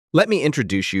Let me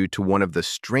introduce you to one of the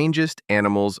strangest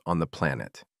animals on the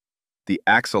planet, the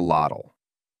axolotl.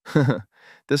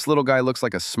 This little guy looks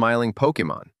like a smiling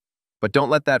Pokemon, but don't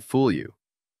let that fool you.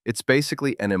 It's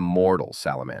basically an immortal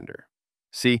salamander.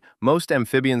 See, most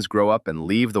amphibians grow up and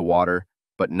leave the water,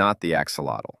 but not the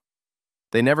axolotl.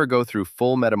 They never go through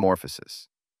full metamorphosis.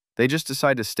 They just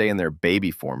decide to stay in their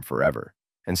baby form forever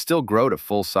and still grow to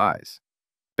full size.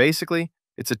 Basically,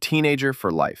 it's a teenager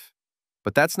for life.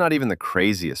 But that's not even the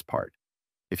craziest part.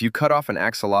 If you cut off an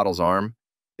axolotl's arm,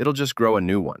 it'll just grow a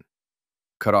new one.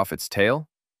 Cut off its tail?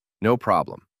 No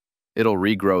problem. It'll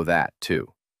regrow that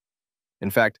too.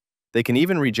 In fact, they can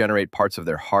even regenerate parts of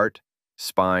their heart,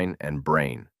 spine, and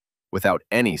brain without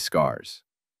any scars.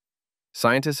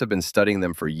 Scientists have been studying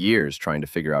them for years trying to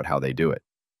figure out how they do it.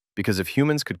 Because if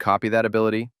humans could copy that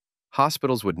ability,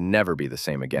 hospitals would never be the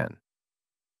same again.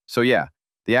 So yeah,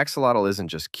 the axolotl isn't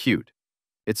just cute.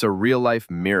 It's a real-life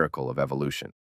miracle of evolution.